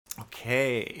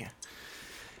Okay.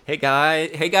 Hey guy.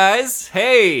 Hey guys.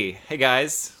 Hey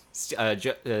guys.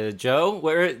 Joe.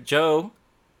 Where? Joe.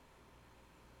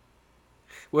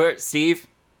 Where? Steve.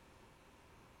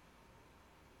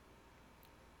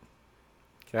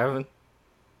 Kevin.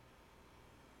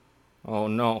 Oh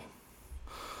no.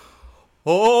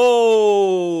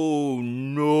 Oh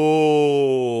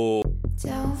no.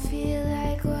 Don't feel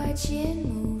like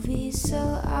watching movies,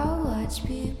 so I'll watch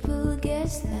people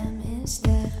guess them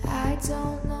instead. I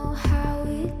don't know how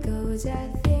it goes, I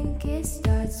think it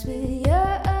starts with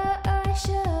your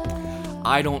show.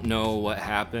 I don't know what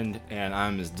happened, and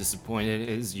I'm as disappointed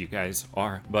as you guys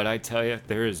are. But I tell you,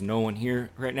 there is no one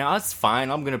here right now. That's fine.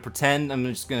 I'm gonna pretend. I'm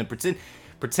just gonna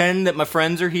pretend that my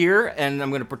friends are here, and I'm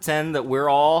gonna pretend that we're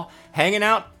all hanging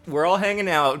out. We're all hanging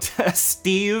out.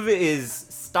 Steve is.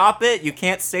 Stop it! You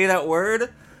can't say that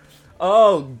word.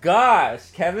 Oh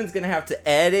gosh, Kevin's gonna have to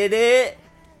edit it.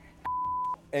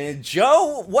 And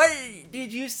Joe, what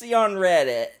did you see on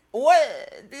Reddit?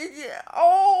 What did you?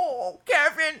 Oh,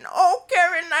 Kevin,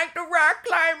 like the rock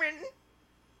climbing.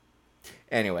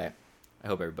 Anyway, I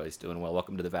hope everybody's doing well.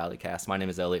 Welcome to the Valley Cast. My name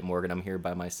is Elliott Morgan. I'm here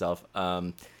by myself.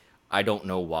 I don't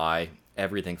know why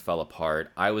everything fell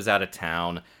apart. I was out of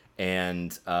town,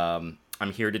 and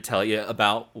I'm here to tell you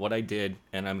about what I did,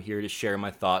 and I'm here to share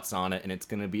my thoughts on it. And it's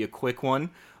gonna be a quick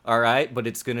one. All right, but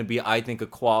it's gonna be, I think, a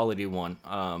quality one,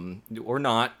 or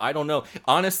not. I don't know.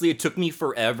 Honestly, it took me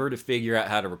forever to figure out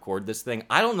how to record this thing.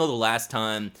 I don't know the last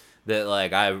time that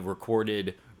I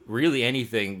recorded really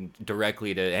anything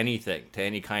directly to anything, to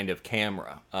any kind of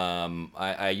camera.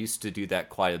 I used to do that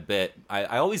quite a bit.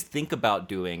 I always think about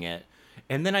doing it,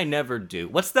 and then I never do.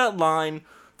 What's that line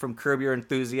from Curb Your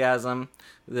Enthusiasm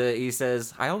that he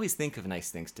says, I always think of nice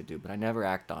things to do, but I never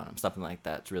act on them. Something like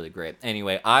that. It's really great.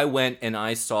 Anyway, I went and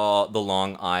I saw the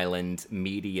Long Island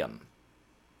Medium.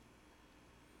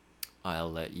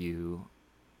 I'll let you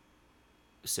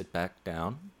sit back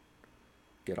down,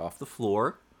 get off the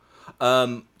floor.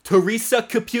 Teresa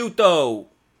Caputo.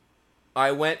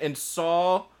 I went and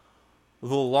saw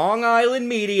the Long Island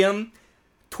Medium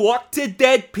talk to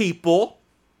dead people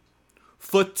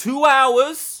for 2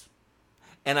 hours,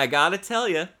 and I gotta tell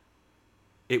you,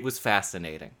 it was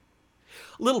fascinating.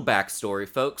 Little backstory,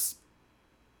 folks.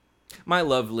 My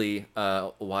lovely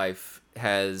wife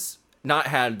has not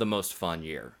had the most fun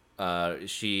year.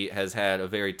 She has had a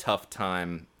very tough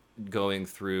time going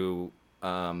through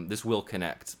this will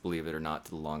connect, believe it or not,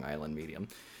 to the Long Island Medium.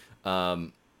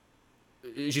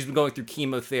 She's been going through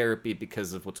chemotherapy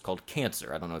because of what's called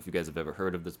cancer. I don't know if you guys have ever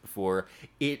heard of this before.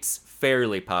 It's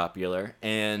fairly popular,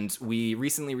 and we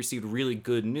recently received really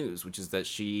good news, which is that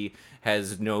she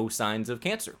has no signs of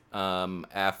cancer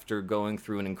after going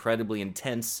through an incredibly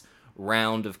intense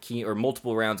round of or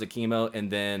multiple rounds of chemo,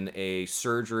 and then a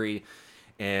surgery.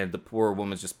 And the poor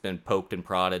woman's just been poked and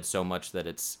prodded so much that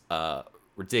it's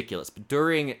ridiculous. But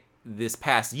during this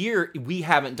past year, we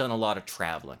haven't done a lot of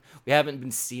traveling. We haven't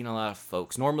been seeing a lot of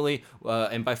folks. Normally,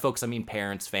 and by folks, I mean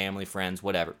parents, family, friends,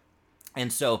 whatever.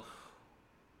 And so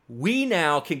we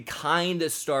now can kind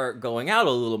of start going out a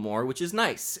little more, which is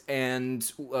nice.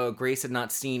 And Grace had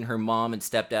not seen her mom and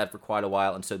stepdad for quite a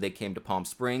while, and so they came to Palm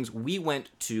Springs. We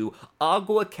went to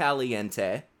Agua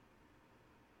Caliente,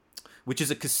 which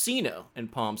is a casino in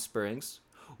Palm Springs,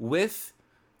 with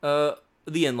the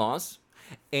in-laws.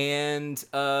 And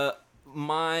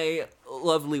my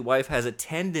lovely wife has a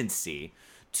tendency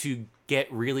to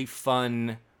get really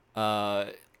fun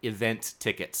event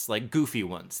tickets, like goofy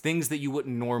ones, things that you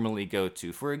wouldn't normally go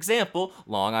to. For example,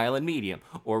 Long Island Medium,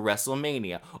 or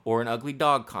WrestleMania, or an Ugly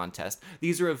Dog Contest.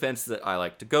 These are events that I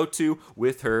like to go to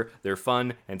with her. They're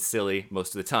fun and silly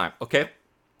most of the time, okay?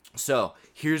 So,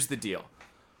 here's the deal.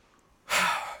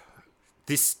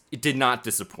 It did not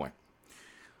disappoint.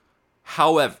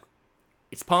 However,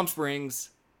 it's Palm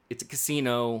Springs. It's a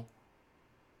casino.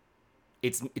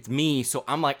 It's me, so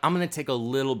I'm gonna take a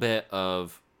little bit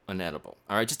of an edible.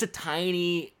 All right, just a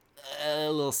tiny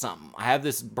little something. I have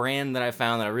this brand that I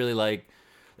found that I really like.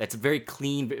 That's very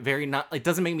clean, very not. It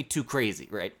doesn't make me too crazy,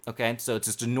 right? Okay, so it's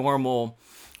just a normal,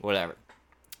 whatever.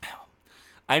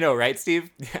 I know, right, Steve?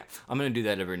 Yeah, I'm gonna do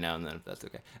that every now and then if that's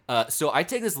okay. So I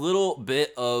take this little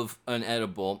bit of an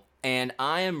edible, and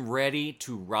I am ready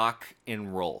to rock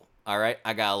and roll. All right,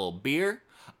 I got a little beer,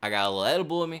 I got a little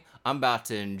edible in me. I'm about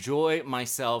to enjoy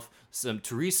myself some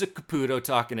Teresa Caputo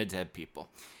talking to dead people.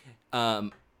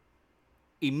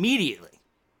 Immediately,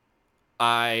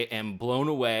 I am blown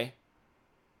away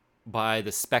by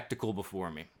the spectacle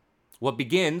before me.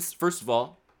 First of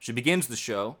all, she begins the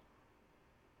show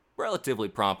relatively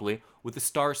promptly with the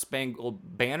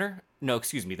Star-Spangled Banner. No,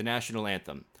 excuse me, the national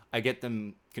anthem. I get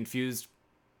them confused.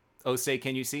 Oh, say,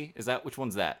 can you see? Is that, which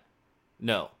one's that?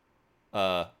 No.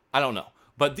 I don't know.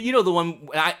 But you know the one,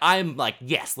 I'm like,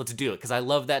 yes, let's do it, because I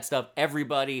love that stuff.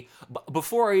 Everybody,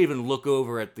 before I even look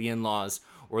over at the in-laws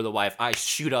or the wife, I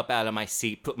shoot up out of my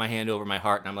seat, put my hand over my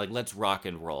heart, and I'm like, let's rock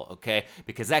and roll, okay?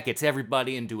 Because that gets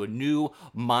everybody into a new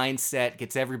mindset,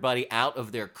 gets everybody out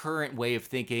of their current way of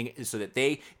thinking so that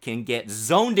they can get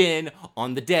zoned in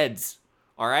on the deads,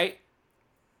 all right?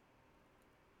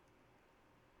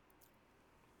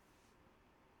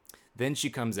 Then she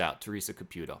comes out, Teresa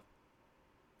Caputo.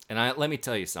 And let me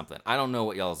tell you something. I don't know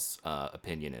what y'all's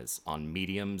opinion is on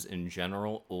mediums in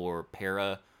general or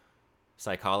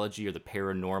parapsychology or the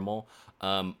paranormal.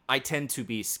 I tend to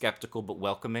be skeptical but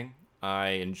welcoming. I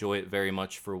enjoy it very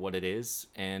much for what it is.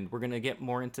 And we're going to get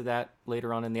more into that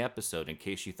later on in the episode in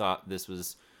case you thought this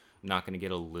was not going to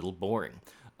get a little boring.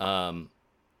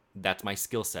 That's my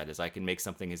skill set, is I can make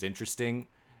something as interesting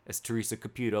as Teresa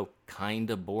Caputo kind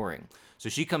of boring. So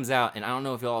she comes out, and I don't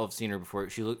know if y'all have seen her before.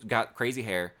 She got crazy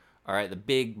hair, all right, the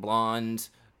big blonde,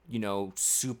 you know,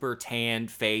 super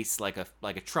tanned face, like a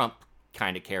Trump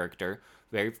kind of character.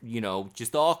 Very, you know,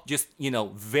 just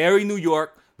very New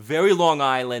York, very Long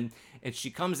Island. And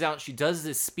she comes out, she does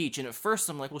this speech, and at first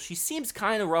I'm like, well, she seems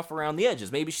kind of rough around the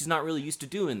edges. Maybe she's not really used to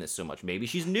doing this so much. Maybe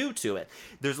she's new to it.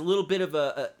 There's a little bit of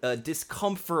a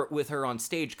discomfort with her on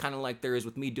stage, kind of like there is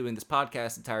with me doing this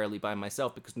podcast entirely by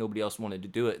myself because nobody else wanted to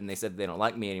do it, and they said they don't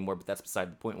like me anymore, but that's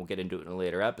beside the point. We'll get into it in a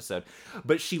later episode.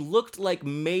 But she looked like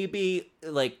maybe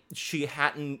like she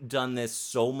hadn't done this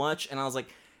so much, and I was like,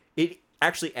 it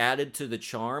actually added to the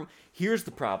charm. Here's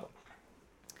the problem.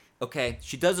 Okay,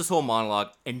 she does this whole monologue,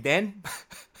 and then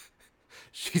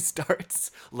she starts,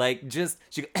 like, and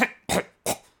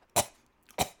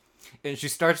she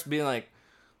starts being like,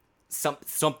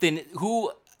 something,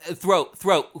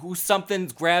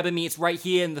 something's grabbing me, it's right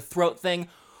here in the throat thing.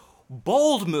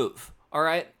 Bold move, all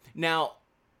right? Now,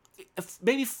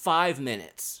 maybe 5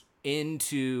 minutes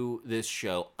into this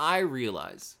show, I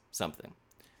realize something,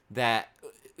 that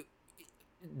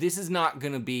this is not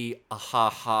going to be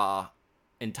a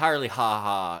entirely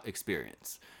ha-ha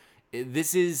experience.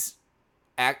 This is...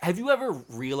 Have you ever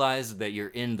realized that you're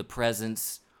in the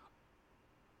presence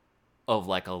of,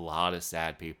 like, a lot of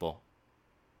sad people?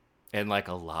 And, like,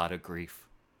 a lot of grief?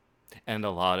 And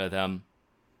a lot of them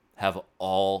have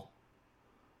all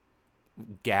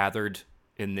gathered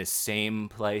in this same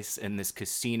place, in this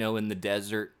casino in the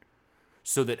desert,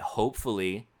 so that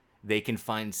hopefully they can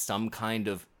find some kind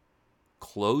of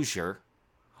closure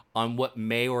on what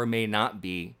may or may not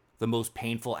be the most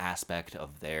painful aspect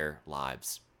of their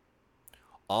lives.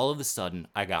 All of a sudden,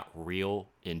 I got real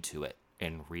into it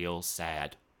and real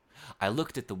sad. I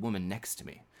looked at the woman next to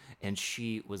me, and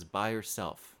she was by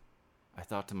herself. I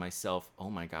thought to myself, oh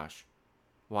my gosh,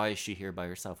 why is she here by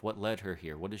herself? What led her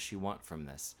here? What does she want from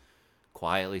this?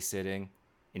 Quietly sitting,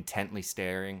 intently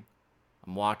staring.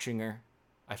 I'm watching her.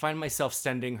 I find myself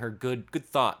sending her good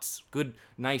thoughts, good,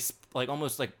 nice, like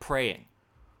almost like praying.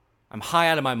 I'm high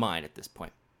out of my mind at this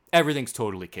point. Everything's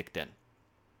totally kicked in.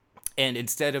 And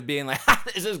instead of being like,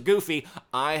 this is goofy,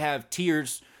 I have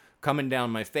tears coming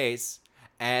down my face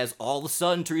as all of a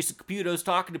sudden Teresa Caputo's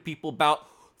talking to people about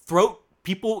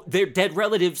their dead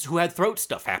relatives who had throat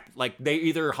stuff happen. Like they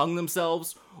either hung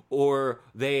themselves or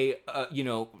they,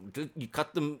 you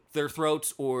cut their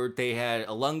throats, or they had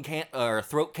a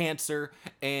throat cancer.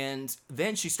 And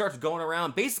then she starts going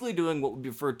around basically doing what would be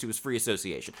referred to as free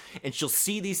association. And she'll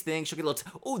see these things. She'll get a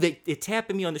little, they're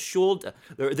tapping me on the shoulder.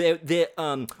 No,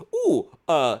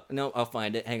 I'll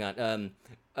find it. Hang on.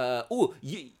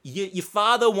 Your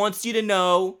father wants you to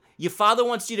know. Your father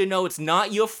wants you to know it's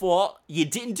not your fault. You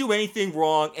didn't do anything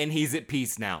wrong, and he's at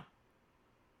peace now.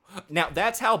 Now,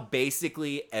 that's how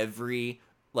basically everyone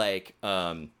went.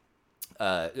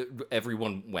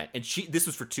 And this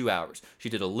was for 2 hours. She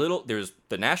did there's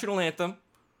the national anthem,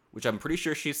 which I'm pretty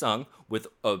sure she sung, with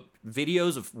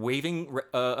videos of waving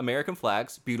American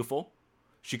flags. Beautiful.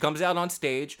 She comes out on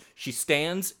stage. She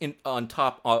stands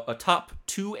atop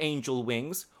 2 angel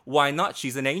wings. Why not?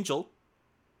 She's an angel.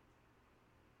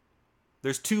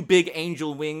 There's 2 big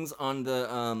angel wings on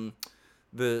the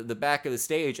back of the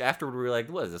stage. Afterward, we were like,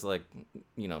 what is this? Like,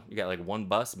 you got like one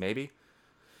bus, maybe?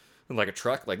 Like a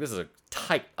truck? Like, this is a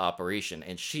tight operation.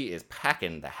 And she is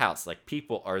packing the house. Like,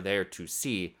 people are there to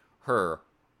see her.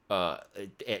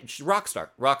 Rock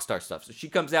star stuff. So she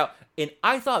comes out, and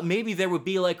I thought maybe there would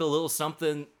be like a little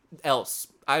something else.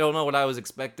 I don't know what I was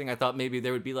expecting. I thought maybe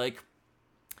there would be like,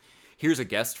 here's a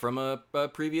guest from a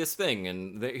previous thing,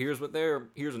 and here's an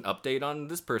update on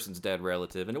this person's dead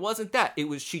relative. And it wasn't that. It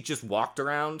was she just walked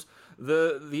around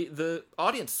the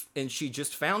audience, and she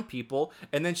just found people,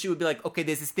 and then she would be like, okay,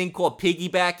 there's this thing called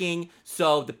piggybacking.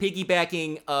 So the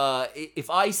piggybacking,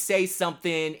 if I say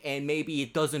something and maybe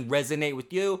it doesn't resonate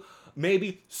with you,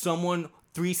 maybe someone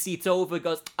 3 seats over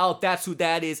goes, oh, that's who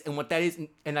that is, and what that is,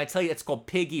 and I tell you, it's called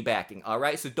piggybacking, all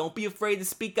right? So don't be afraid to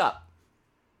speak up.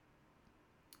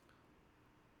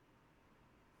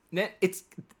 It's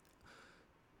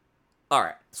all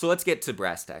right. So let's get to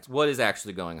brass tacks. What is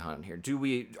actually going on here?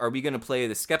 Are we going to play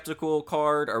the skeptical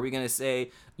card? Are we going to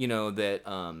say, that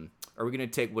are we going to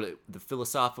take the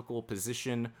philosophical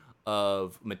position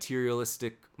of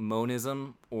materialistic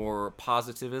monism or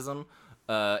positivism,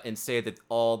 and say that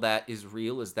all that is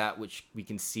real is that which we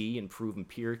can see and prove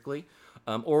empirically,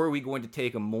 or are we going to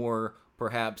take a more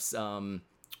perhaps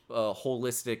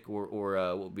holistic or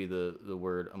what would be the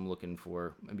word I'm looking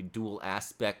for? Maybe dual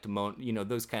aspect,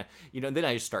 those kind of, then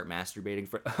I just start masturbating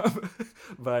for.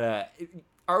 But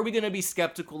are we going to be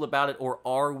skeptical about it, or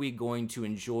are we going to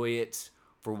enjoy it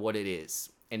for what it is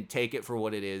and take it for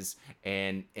what it is?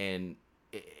 And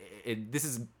this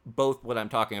is both what I'm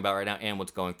talking about right now and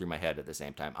what's going through my head at the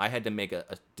same time. I had to make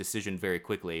a decision very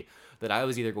quickly that I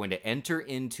was either going to enter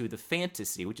into the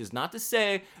fantasy, which is not to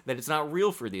say that it's not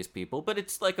real for these people, but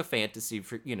it's like a fantasy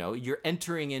for, you're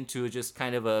entering into just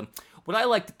kind of what I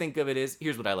like to think of it is,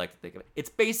 here's what I like to think of it. It's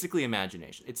basically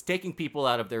imagination. It's taking people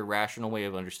out of their rational way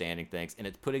of understanding things, and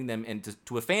it's putting them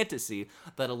into a fantasy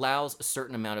that allows a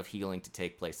certain amount of healing to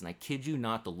take place. And I kid you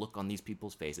not, the look on these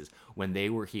people's faces when they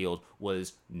were healed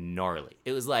was gnarly.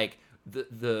 It was like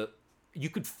you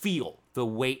could feel the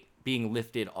weight being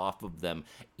lifted off of them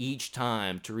each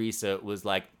time. Teresa was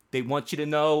like, they want you to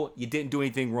know you didn't do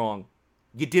anything wrong.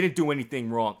 You didn't do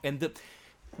anything wrong. And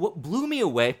what blew me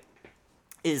away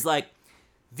is like,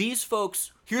 these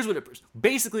folks, here's what it is.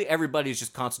 Basically, everybody is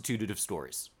just constituted of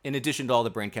stories, in addition to all the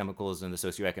brain chemicals and the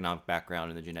socioeconomic background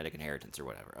and the genetic inheritance or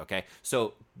whatever, okay?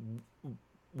 So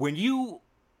when you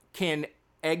can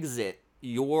exit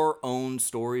your own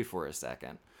story for a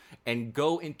second and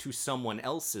go into someone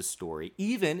else's story,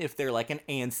 even if they're like an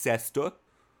ancestor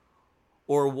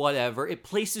or whatever, it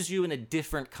places you in a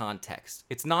different context.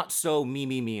 It's not so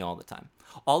me all the time.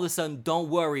 All of a sudden, don't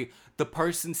worry, the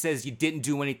person says you didn't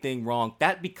do anything wrong.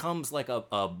 That becomes like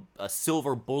a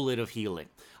silver bullet of healing.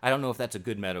 I don't know if that's a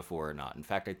good metaphor or not. In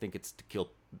fact, I think it's to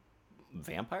kill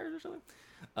vampires or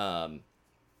something.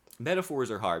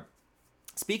 Metaphors are hard.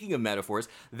 Speaking of metaphors,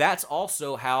 that's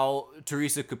also how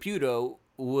Teresa Caputo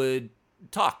would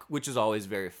talk, which is always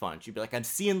very fun. She'd be like, I'm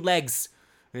seeing legs.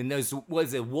 And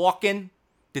was it walking?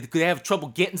 Could they have trouble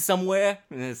getting somewhere?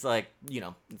 And it's like,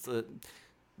 it's a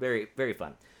very, very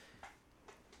fun.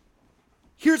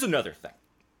 Here's another thing.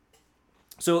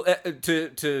 So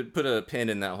to put a pin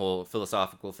in that whole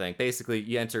philosophical thing, basically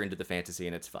you enter into the fantasy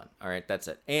and it's fun. All right, that's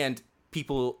it. And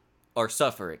people are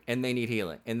suffering and they need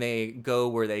healing and they go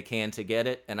where they can to get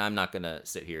it. And I'm not going to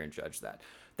sit here and judge that.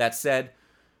 That said,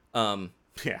 I'm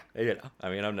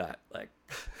not like,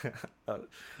 I'm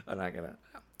not going to.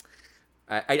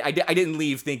 I didn't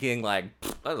leave thinking like,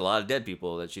 there's a lot of dead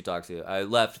people that she talked to. I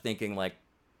left thinking like,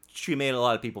 she made a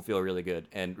lot of people feel really good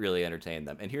and really entertained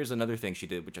them. And here's another thing she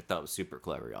did, which I thought was super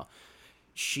clever, y'all.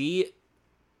 She,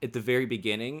 at the very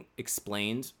beginning,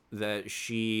 explained that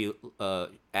she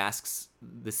asks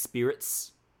the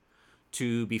spirits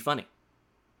to be funny.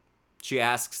 She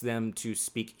asks them to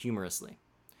speak humorously.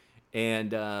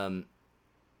 And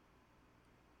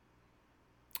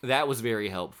that was very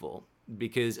helpful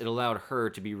because it allowed her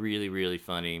to be really, really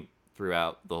funny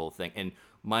throughout the whole thing. And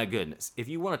my goodness, if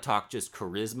you want to talk just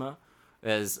charisma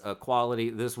as a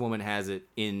quality, this woman has it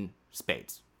in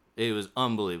spades. It was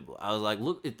unbelievable. I was like,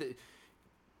 look,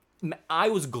 I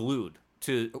was glued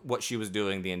to what she was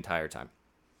doing the entire time.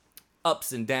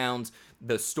 Ups and downs,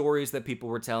 the stories that people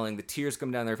were telling, the tears come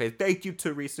down their face. Thank you,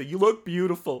 Teresa. You look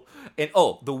beautiful. And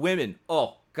the women.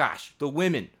 Oh, gosh, the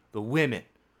women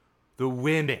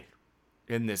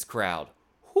in this crowd.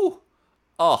 Whew.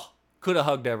 Oh, could have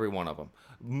hugged every one of them.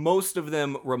 Most of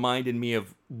them reminded me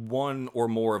of one or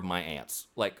more of my aunts,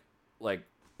 like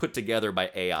put together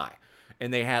by AI.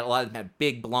 And a lot of them had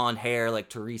big blonde hair like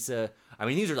Teresa. I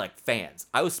mean, these are like fans.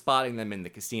 I was spotting them in the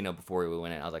casino before we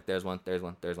went in. I was like, there's one.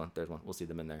 We'll see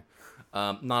them in there.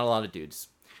 Not a lot of dudes.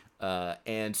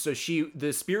 And so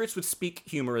the spirits would speak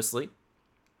humorously,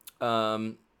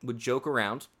 would joke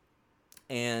around.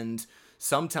 And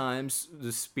sometimes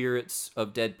the spirits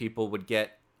of dead people would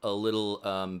get a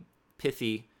little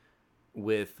pithy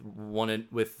with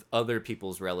other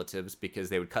people's relatives because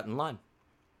they would cut in line.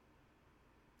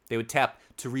 They would tap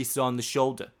Teresa on the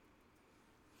shoulder.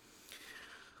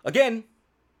 Again,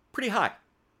 pretty high.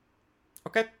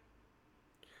 Okay?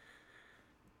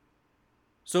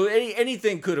 So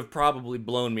anything could have probably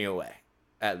blown me away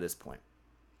at this point.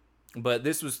 But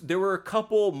there were a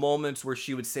couple moments where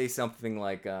she would say something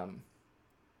like, I'm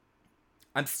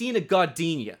seeing a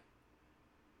gardenia.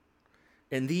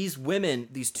 And these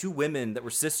two women that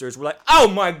were sisters were like, oh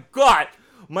my God,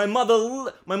 my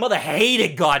mother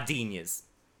hated gardenias.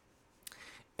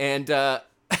 And,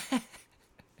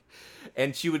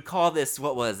 and she would call this,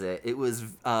 what was it? It was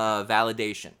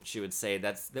validation. She would say,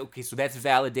 that's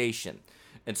validation.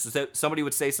 And so somebody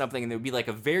would say something, and there would be like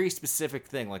a very specific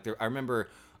thing. Like I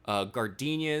remember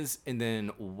gardenias, and then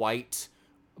white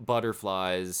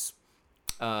butterflies,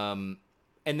 and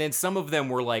then some of them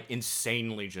were like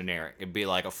insanely generic. It'd be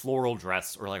like a floral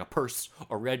dress or like a purse,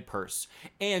 a red purse.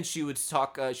 And she would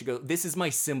talk, she'd go, this is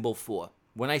my symbol for.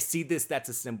 When I see this, that's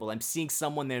a symbol. I'm seeing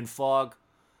someone in fog.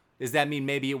 Does that mean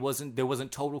maybe there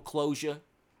wasn't total closure?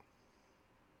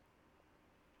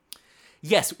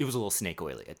 Yes, it was a little snake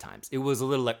oily at times. It was a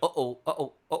little like, oh,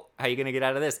 how are you going to get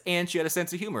out of this? And she had a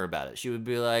sense of humor about it. She would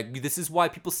be like, this is why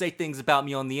people say things about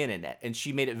me on the internet. And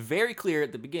she made it very clear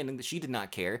at the beginning that she did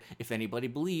not care if anybody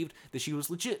believed that she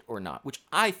was legit or not. Which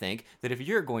I think that if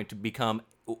you're going to become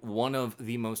one of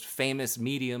the most famous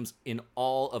mediums in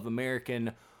all of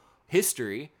American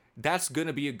history, that's going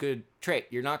to be a good trait.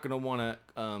 You're not going to want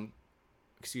to,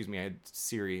 excuse me, I had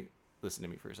Siri listen to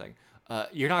me for a second.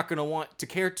 You're not going to want to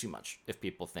care too much if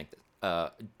people think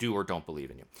that do or don't believe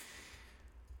in you.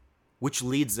 Which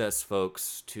leads us,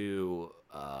 folks, to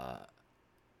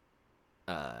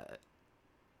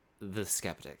the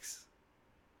skeptics.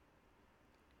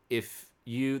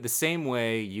 The same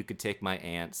way you could take my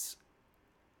ants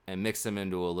and mix them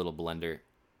into a little blender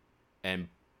and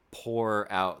pour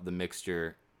out the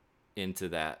mixture into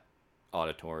that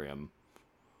auditorium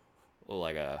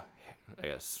like a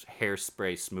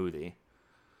hairspray smoothie.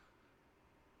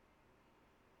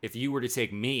 If you were to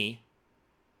take me,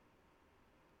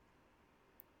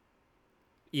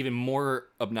 even more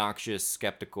obnoxious,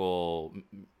 skeptical,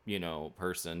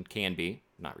 person, can be.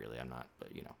 Not really, I'm not, but,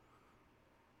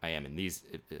 I am in these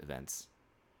events.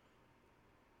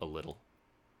 A little.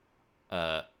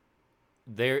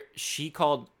 She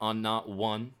called on not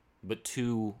one, but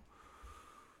two,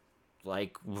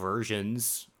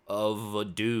 versions of a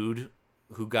dude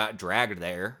who got dragged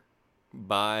there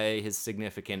by his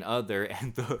significant other,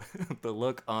 and the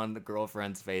look on the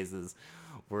girlfriends' faces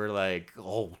were like,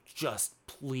 oh, just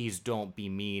please don't be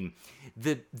mean.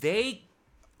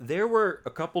 There were a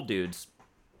couple dudes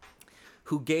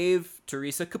who gave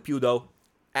Teresa Caputo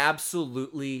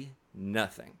absolutely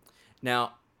nothing.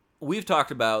 Now, we've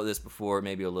talked about this before,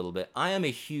 maybe a little bit. I am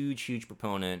a huge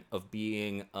proponent of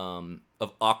being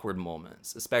of awkward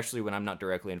moments, especially when I'm not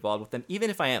directly involved with them, even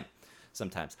if I am.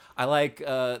 Sometimes I like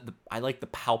the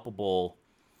palpable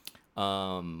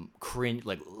cringe,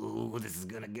 like, ooh, this is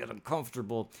gonna get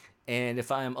uncomfortable. And if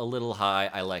I'm a little high,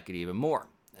 I like it even more,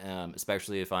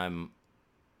 especially if I'm,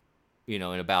 in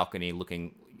a balcony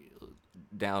looking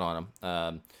down on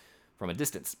him from a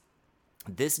distance.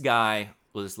 This guy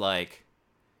was like,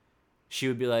 she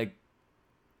would be like,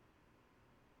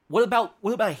 what about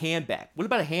a handbag? What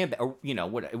about a handbag? Or,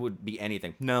 what, it would be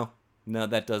anything. No,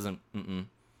 that doesn't.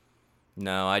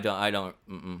 No, I don't.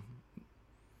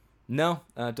 No,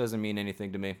 that doesn't mean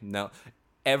anything to me. No,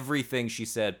 everything she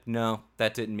said. No,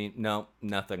 that didn't mean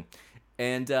nothing.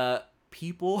 And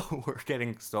people were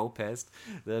getting so pissed.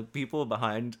 The people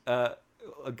behind, a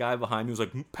guy behind me was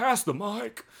like, pass the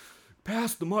mic.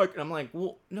 And I'm like,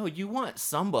 well, no, you want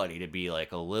somebody to be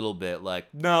like a little bit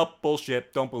like, no,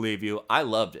 bullshit, don't believe you. I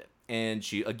loved it. And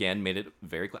she, again, made it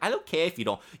very clear. I don't care if you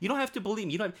don't have to believe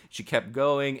me. She kept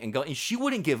going, and she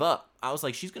wouldn't give up. I was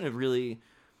like, she's going to really,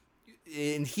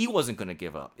 and he wasn't going to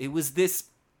give up. It was this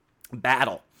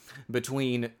battle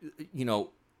between,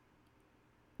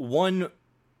 one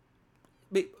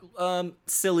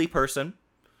silly person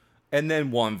and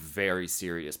then one very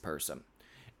serious person.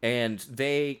 And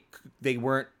they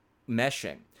weren't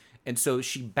meshing. And so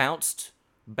she bounced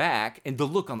back, and the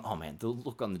look on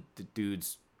the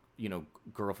dude's,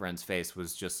 girlfriend's face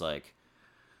was just like,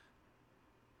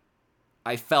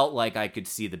 I felt like I could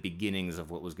see the beginnings of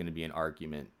what was going to be an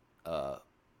argument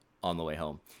on the way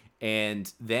home.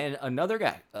 And then another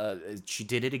guy, she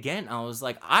did it again. I was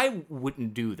like, I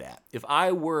wouldn't do that. If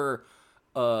I were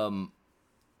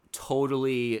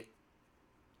totally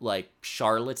like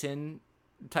charlatan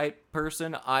type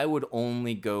person, I would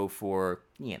only go for,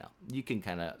 you can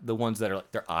kind of, the ones that are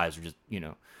like, their eyes are just,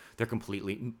 they're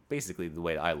completely, basically the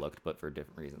way I looked, but for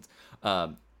different reasons.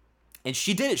 And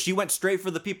she did it. She went straight for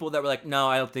the people that were like, no,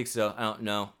 I don't think so. I don't,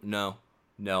 no,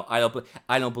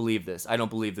 I don't believe this. I don't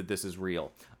believe that this is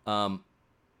real.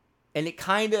 And it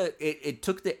kind of, it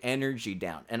took the energy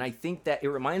down. And I think that it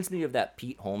reminds me of that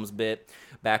Pete Holmes bit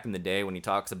back in the day when he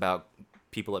talks about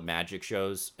people at magic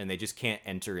shows and they just can't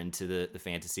enter into the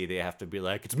fantasy. They have to be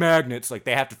like, it's magnets. Like,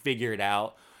 they have to figure it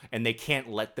out. And they can't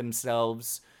let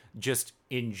themselves just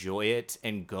enjoy it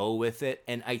and go with it.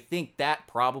 And I think that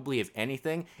probably, if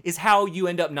anything, is how you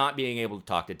end up not being able to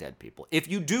talk to dead people. If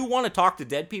you do want to talk to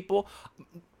dead people,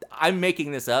 I'm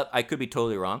making this up, I could be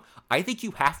totally wrong, I think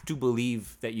you have to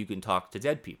believe that you can talk to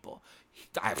dead people.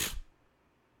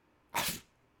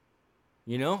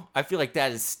 You know, I feel like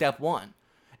that is step one.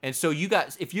 And so you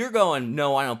guys, if you're going,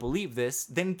 no, I don't believe this,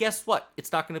 then guess what?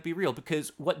 It's not going to be real,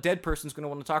 because what dead person's going to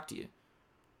want to talk to you?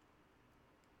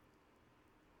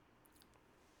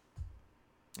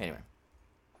 Anyway.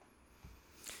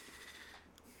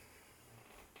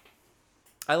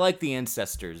 I like the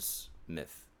ancestors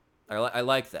myth. I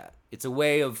like that. It's a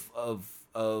way of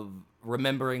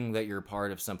remembering that you're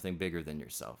part of something bigger than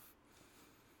yourself.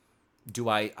 Do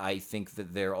I think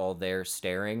that they're all there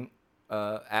staring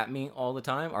at me all the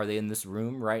time? Are they in this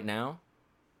room right now?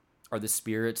 Are the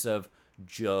spirits of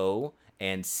Joe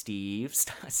and Steve?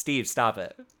 Steve, stop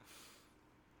it.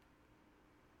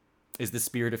 Is the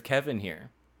spirit of Kevin here?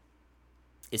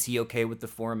 Is he okay with the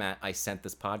format I sent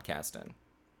this podcast in?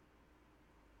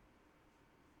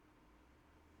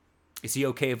 Is he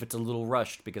okay if it's a little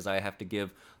rushed because I have to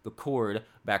give the cord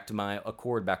back to my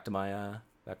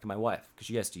wife because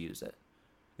she has to use it?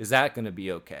 Is that going to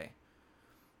be okay?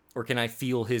 Or can I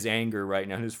feel his anger right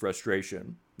now, his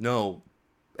frustration? No,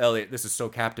 Elliott, this is so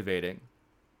captivating.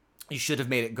 You should have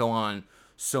made it go on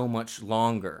so much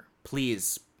longer.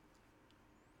 Please,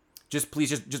 just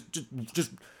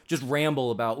ramble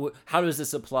about how does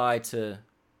this apply to.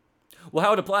 Well,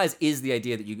 how it applies is the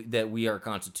idea that we are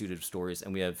constituted of stories,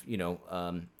 and we have,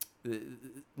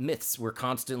 myths. We're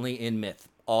constantly in myth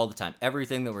all the time.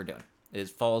 Everything that we're doing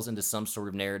falls into some sort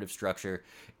of narrative structure,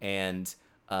 and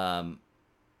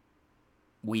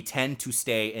we tend to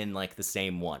stay in like the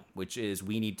same one, which is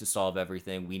we need to solve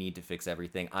everything. We need to fix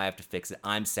everything. I have to fix it.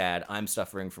 I'm sad. I'm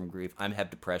suffering from grief. I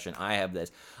have depression. I have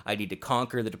this. I need to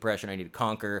conquer the depression. I need to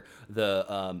conquer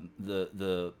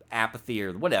the apathy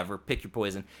or whatever. Pick your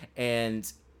poison.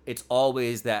 And it's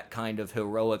always that kind of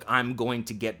heroic, I'm going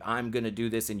to do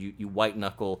this. And you white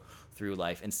knuckle through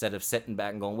life instead of sitting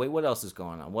back and going, wait, what else is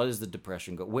going on? What is the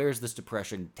depression where's this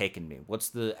depression taking me? What's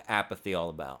the apathy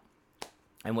all about?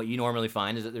 And what you normally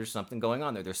find is that there's something going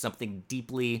on there. There's something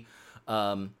deeply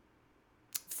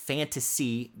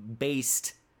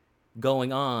fantasy-based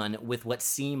going on with what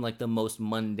seem like the most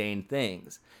mundane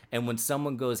things. And when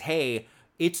someone goes, hey,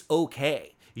 it's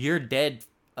okay, your dead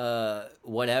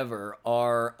whatever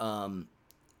are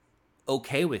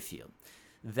okay with you,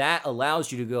 that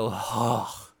allows you to go,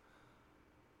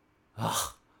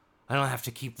 I don't have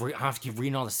to keep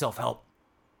reading all the self-help.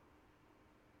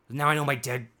 Now I know my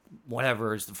dead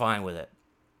whatever is fine with it.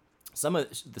 Some of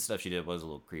the stuff she did was a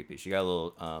little creepy. She got a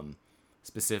little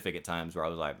specific at times where I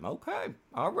was like, okay,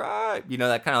 all right.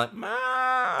 That kind of like,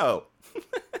 no.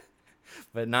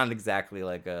 But not exactly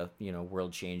like a,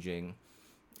 world-changing,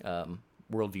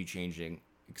 worldview-changing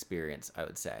experience, I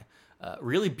would say.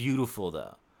 Really beautiful,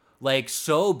 though. Like,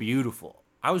 so beautiful.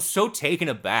 I was so taken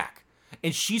aback.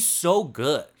 And she's so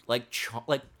good. Like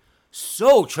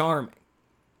so charming.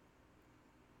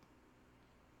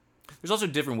 There's also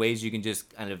different ways you can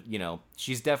just kind of,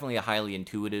 she's definitely a highly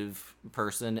intuitive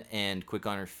person and quick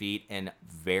on her feet and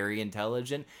very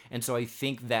intelligent. And so I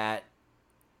think that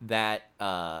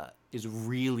is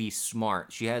really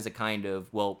smart. She has a kind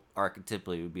of,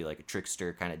 archetypally it would be like a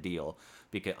trickster kind of deal,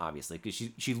 because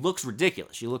she looks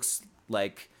ridiculous. She looks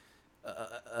like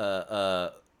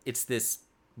it's this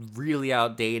really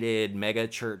outdated mega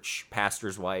church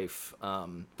pastor's wife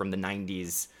from the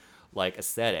 90s like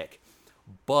aesthetic.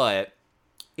 But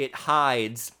it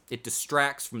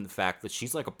distracts from the fact that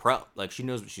she's like a pro. Like, she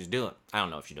knows what she's doing. I don't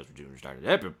know if she knows what she's doing when she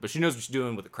started, but she knows what she's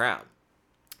doing with the crowd.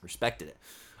 Respected it.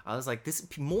 I was like, this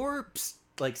more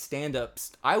like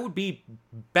stand-ups. I would be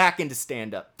back into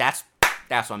stand-up. That's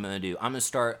what I'm going to do. I'm going to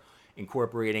start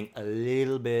incorporating a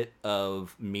little bit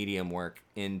of medium work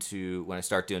into when I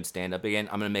start doing stand-up again.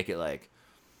 I'm going to make it like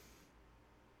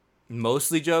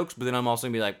mostly jokes, but then I'm also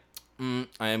going to be like,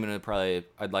 I am going to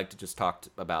I'd like to just talk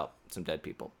about some dead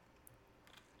people.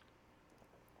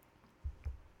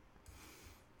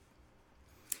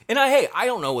 And I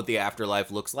don't know what the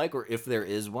afterlife looks like, or if there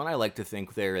is one. I like to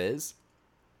think there is.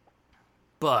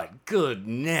 But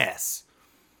goodness.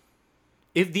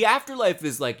 If the afterlife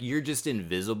is like you're just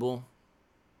invisible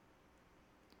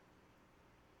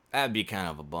That'd be kind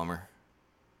of a bummer.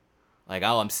 Like,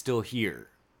 oh, I'm still here.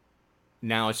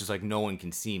 Now it's just like no one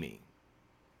can see me.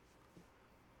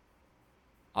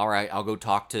 All right, I'll go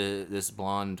talk to this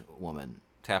blonde woman.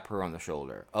 Tap her on the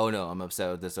shoulder. Oh no, I'm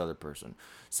upset with this other person.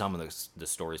 Some of the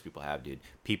stories people have, dude.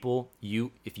 People,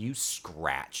 if you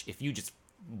scratch, if you just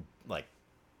like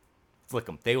flick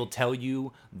them, they will tell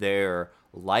you their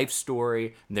life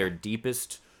story, their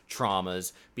deepest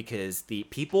traumas, because the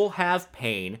people have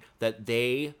pain that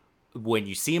they, when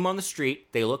you see them on the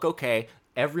street, they look okay.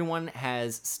 Everyone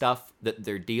has stuff that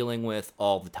they're dealing with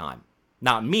all the time.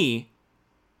 Not me,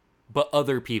 but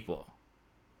other people.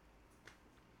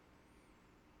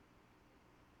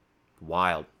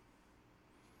 Wild.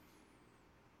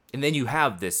 And then you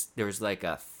have this, there's like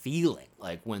a feeling,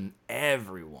 like when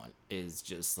everyone is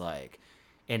just like,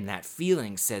 and that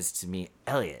feeling says to me,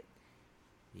 Elliott,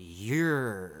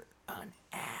 you're an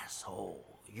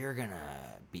asshole. You're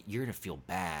gonna feel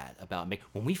bad about me.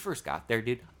 When we first got there,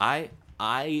 dude, I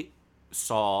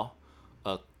saw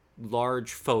a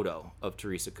large photo of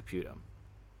Teresa Caputo.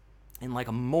 And like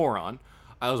a moron,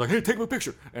 I was like, hey, take my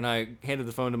picture. And I handed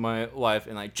the phone to my wife,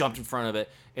 and I jumped in front of it.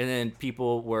 And then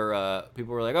people were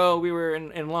like, oh, we were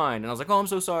in line. And I was like, oh, I'm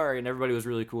so sorry. And everybody was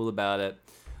really cool about it.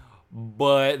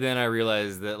 But then I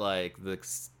realized that like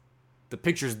the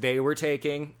pictures they were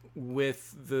taking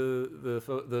with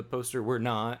the poster were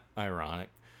not ironic.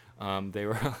 They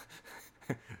were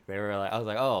they were like, I was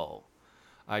like, oh,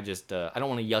 I don't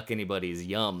want to yuck anybody's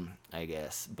yum, I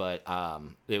guess, but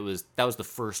that was the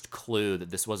first clue that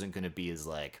this wasn't going to be as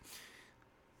like,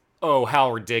 oh,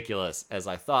 how ridiculous as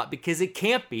I thought, because it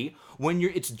can't be when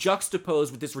it's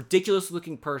juxtaposed with this ridiculous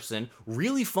looking person,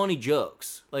 really funny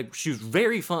jokes, like she was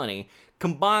very funny.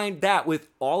 Combine that with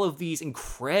all of these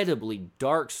incredibly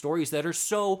dark stories that are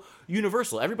so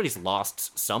universal. Everybody's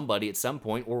lost somebody at some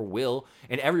point or will,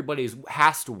 and everybody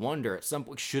has to wonder at some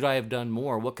point, should I have done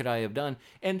more? What could I have done?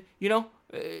 And,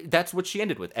 that's what she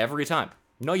ended with every time.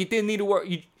 No, you didn't need to work.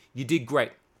 You did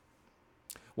great.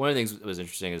 One of the things that was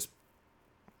interesting is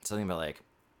something about like,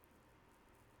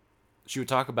 she would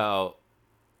talk about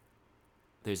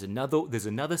there's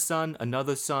another son,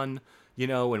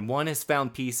 and one has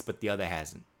found peace, but the other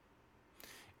hasn't.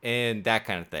 And that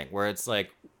kind of thing, where it's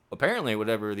like, apparently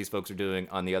whatever these folks are doing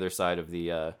on the other side of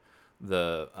the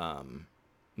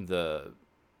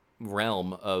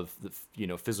realm of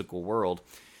the, physical world,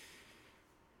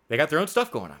 they got their own stuff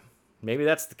going on. Maybe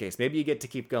that's the case. Maybe you get to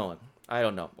keep going. I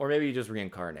don't know. Or maybe you just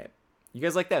reincarnate. You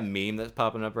guys like that meme that's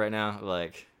popping up right now?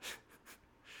 Like,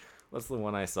 what's the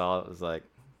one I saw? It was like,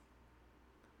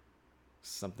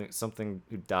 something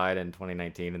who died in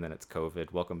 2019 and then it's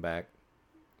COVID. Welcome back.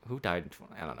 Who died in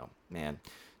 20? I don't know, man.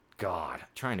 God,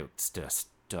 trying to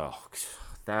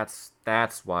that's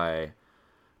why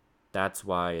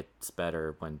it's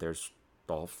better when there's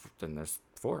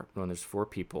four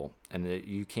people, and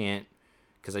you can't,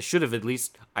 because I could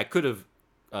have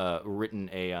written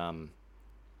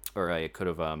I could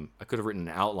have written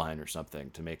an outline or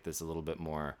something to make this a little bit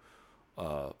more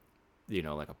like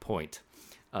a point.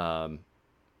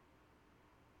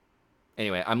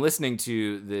 Anyway, I'm listening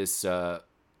to this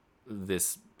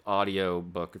audio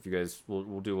book. If you guys,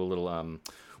 we'll do a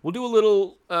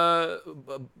little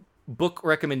book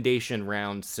recommendation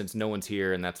round since no one's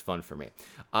here, and that's fun for me.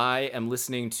 I am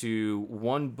listening to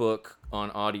one book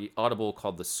on Audible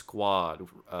called The Squad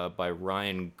by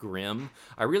Ryan Grimm.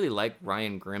 I really like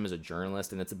Ryan Grimm as a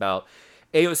journalist, and it's about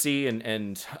AOC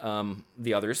and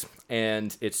the others,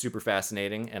 and it's super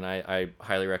fascinating, and I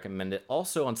highly recommend it.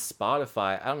 Also on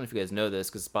Spotify, I don't know if you guys know this,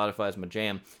 because Spotify is my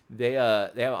jam, they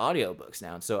have audiobooks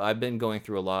now, so I've been going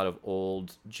through a lot of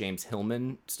old James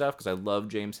Hillman stuff, because I love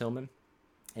James Hillman,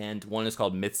 and one is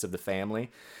called Myths of the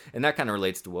Family, and that kind of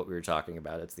relates to what we were talking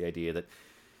about. It's the idea that,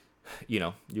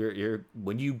 you're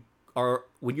when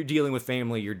you're dealing with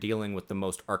family, you're dealing with the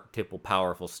most archetypal,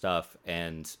 powerful stuff,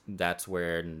 and that's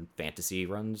where fantasy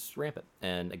runs rampant.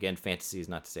 And again, fantasy is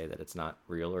not to say that it's not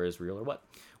real or is real or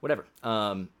whatever.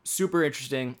 Super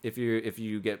interesting if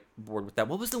you get bored with that.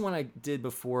 What was the one I did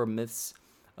before Myths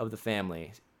of the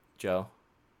Family, Joe?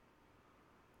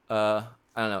 I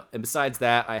don't know. And besides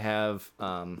that, I have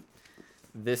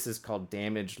this is called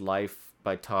Damaged Life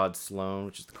by Todd Sloan,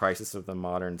 which is the crisis of the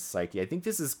modern psyche. I think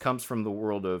this comes from the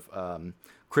world of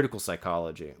critical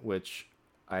psychology, which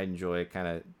I enjoy.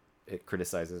 It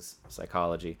criticizes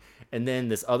psychology. And then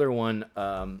this other one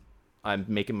I'm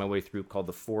making my way through called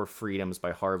The Four Freedoms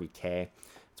by Harvey K.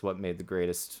 It's what made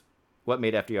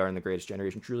FDR and the Greatest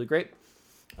Generation truly great.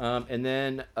 And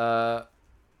then I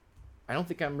don't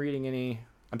think I'm reading any.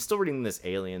 I'm still reading this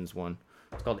Aliens one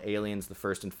It's called Aliens: The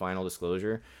First and Final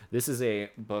Disclosure. This is a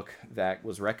book that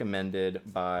was recommended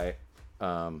by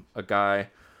a guy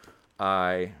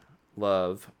I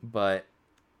love, but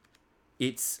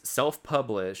it's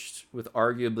self-published with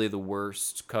arguably the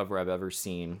worst cover I've ever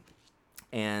seen.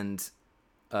 And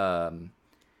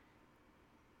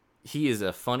he is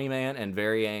a funny man and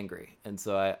very angry. And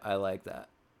so I like that.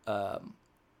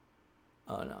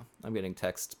 Oh no, I'm getting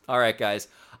text. All right, guys,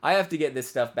 I have to get this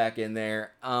stuff back in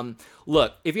there.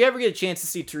 Look, if you ever get a chance to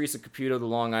see Teresa Caputo, the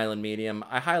Long Island Medium,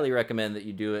 I highly recommend that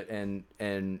you do it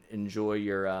and enjoy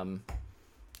your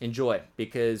enjoy,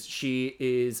 because she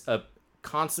is a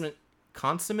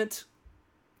consummate.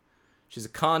 She's a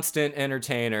constant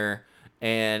entertainer,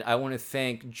 and I want to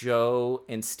thank Joe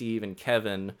and Steve and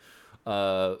Kevin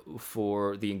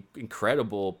for the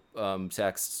incredible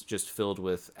texts just filled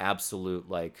with absolute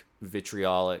like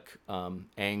vitriolic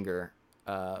anger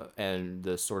and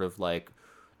the sort of like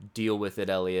deal with it,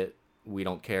 Elliott. We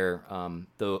don't care.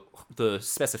 The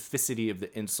specificity of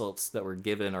the insults that were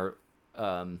given are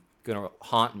gonna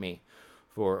haunt me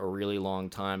for a really long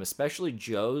time, especially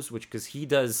Joe's, which because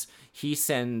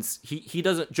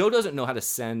Joe doesn't know how to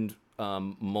send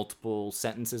multiple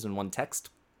sentences in one text,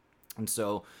 and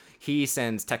so he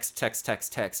sends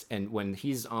text, and when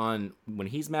he's mad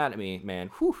at me, man,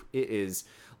 it is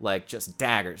like just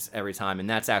daggers every time, and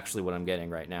that's actually what I'm getting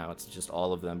right now. It's just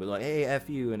all of them, but like, hey, F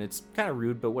you, and it's kind of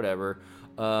rude, but whatever.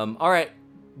 All right.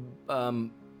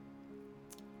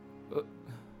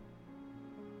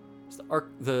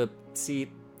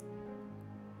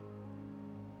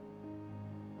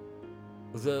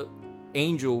 The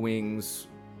angel wings,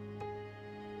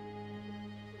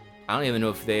 I don't even know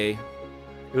if it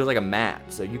was like a mat,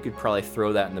 so you could probably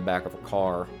throw that in the back of a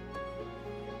car,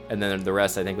 and then the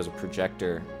rest I think was a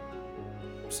projector.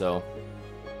 So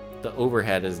the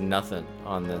overhead is nothing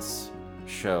on this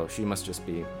show. She must just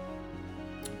be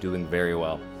doing very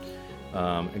well,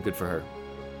 and good for her.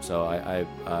 So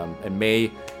and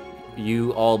may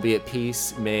you all be at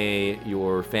peace. May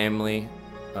your family,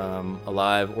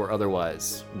 alive or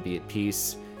otherwise, be at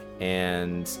peace.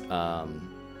 And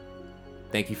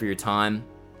thank you for your time.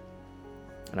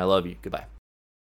 And I love you. Goodbye.